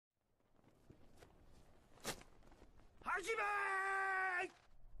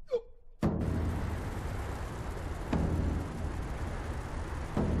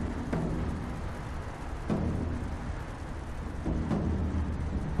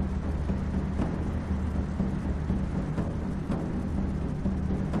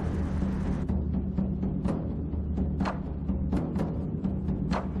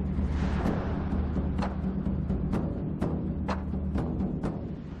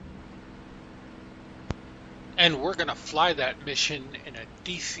And we're going to fly that mission in a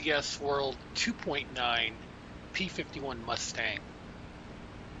DCS World 2.9 P51 Mustang.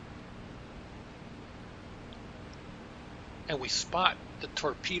 And we spot the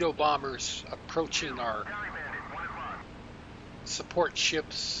torpedo bombers approaching our support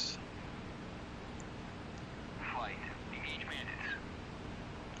ships.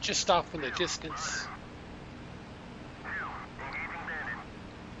 Just off in the distance.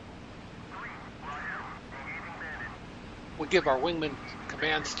 We give our wingmen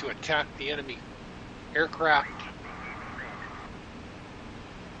commands to attack the enemy aircraft.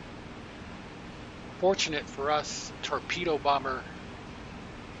 Fortunate for us, torpedo bomber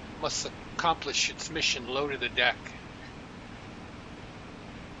must accomplish its mission low to the deck.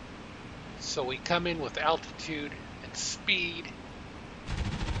 So we come in with altitude and speed.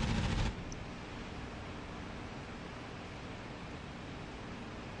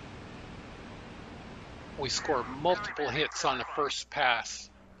 We score multiple hits on the first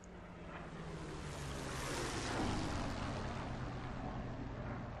pass.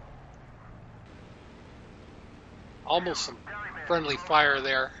 Almost some friendly fire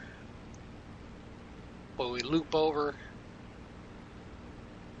there, but we loop over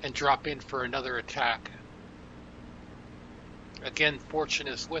and drop in for another attack. Again, fortune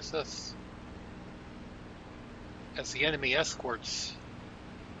is with us as the enemy escorts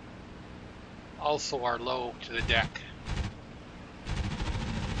also are low to the deck.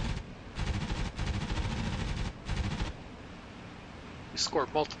 We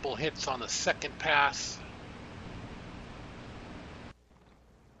scored multiple hits on the second pass.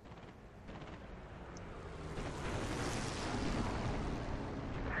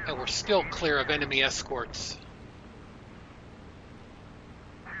 And we're still clear of enemy escorts.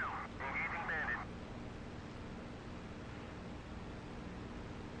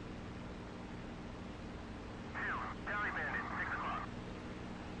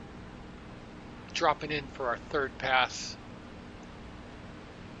 Dropping in for our third pass.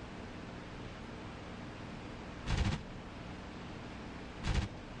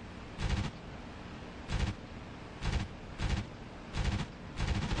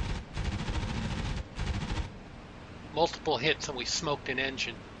 Multiple hits and we smoked an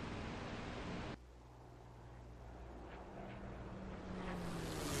engine.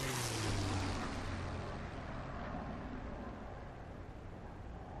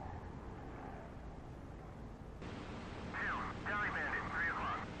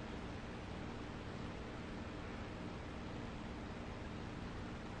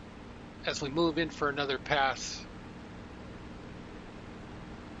 As we move in for another pass,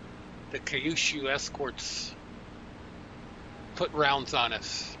 the Kyushu escorts put rounds on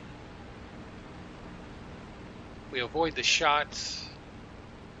us. We avoid the shots,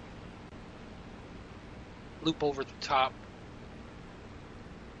 loop over the top.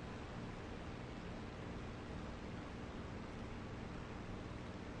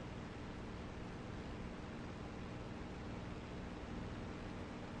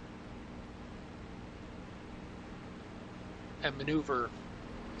 And maneuver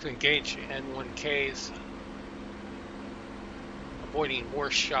to engage N1ks, avoiding more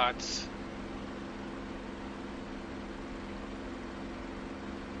shots.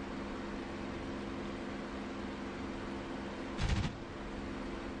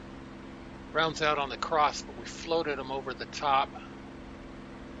 Rounds out on the cross, but we floated them over the top.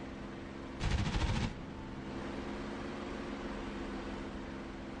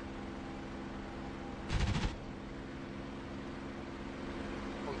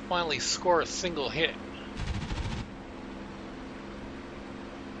 Finally score a single hit.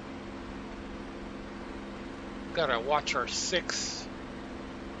 Gotta watch our 6.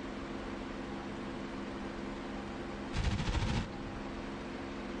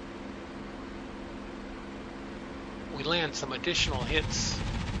 We land some additional hits.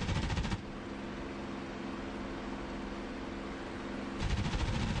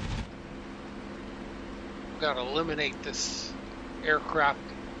 Gotta eliminate this aircraft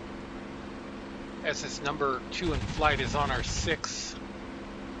as his number 2 in flight is on our 6.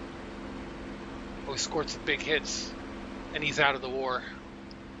 We scored some big hits and he's out of the war.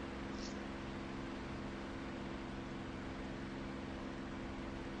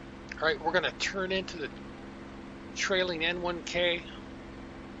 Alright, we're going to turn into the trailing N1k.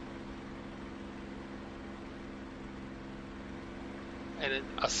 And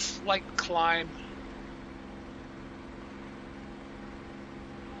a slight climb.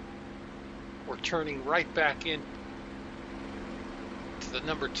 We're turning right back in to the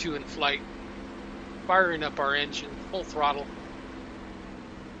number 2 in flight, firing up our engine, full throttle.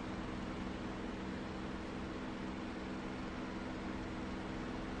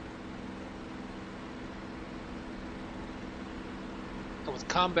 And with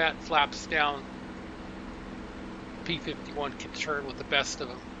combat flaps down, P51 can turn with the best of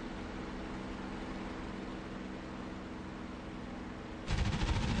them.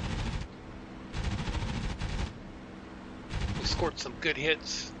 We scored some good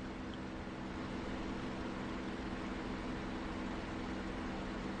hits.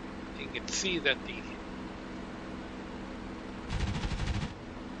 You can see that the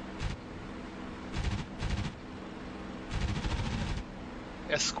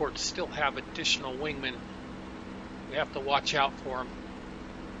escorts still have additional wingmen. We have to watch out for them.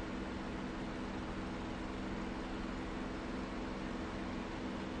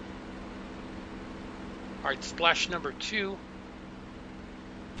 Alright, splash number 2.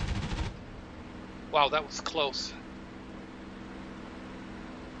 Wow, that was close.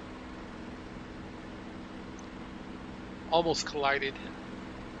 Almost collided.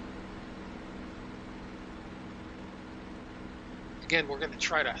 Again, we're going to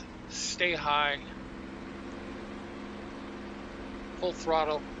try to stay high. Full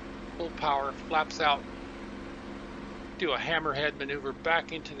throttle, full power, flaps out. Do a hammerhead maneuver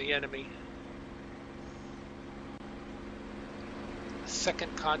back into the enemy.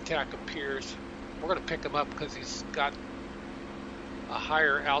 Second contact appears. We're going to pick him up because he's got a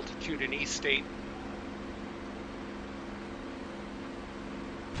higher altitude in east state.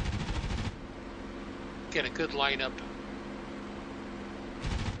 Get a good lineup.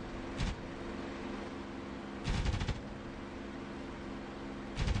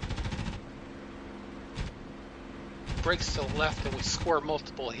 Brakes to the left and we score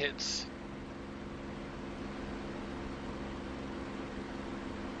multiple hits.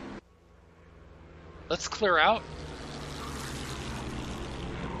 Let's clear out.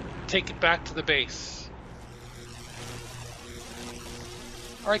 Take it back to the base.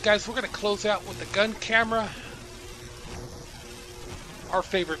 Alright guys, we're going to close out with the gun camera. Our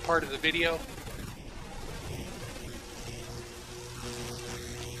favorite part of the video.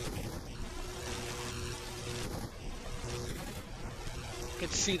 You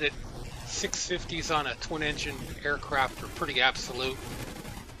can see that 650s on a twin engine aircraft are pretty absolute.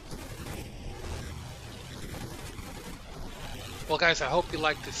 Well guys, I hope you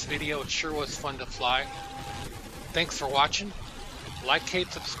liked this video. It sure was fun to fly. Thanks for watching. Like,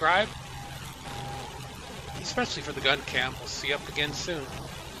 hate, subscribe. Especially for the gun cam. We'll see you up again soon.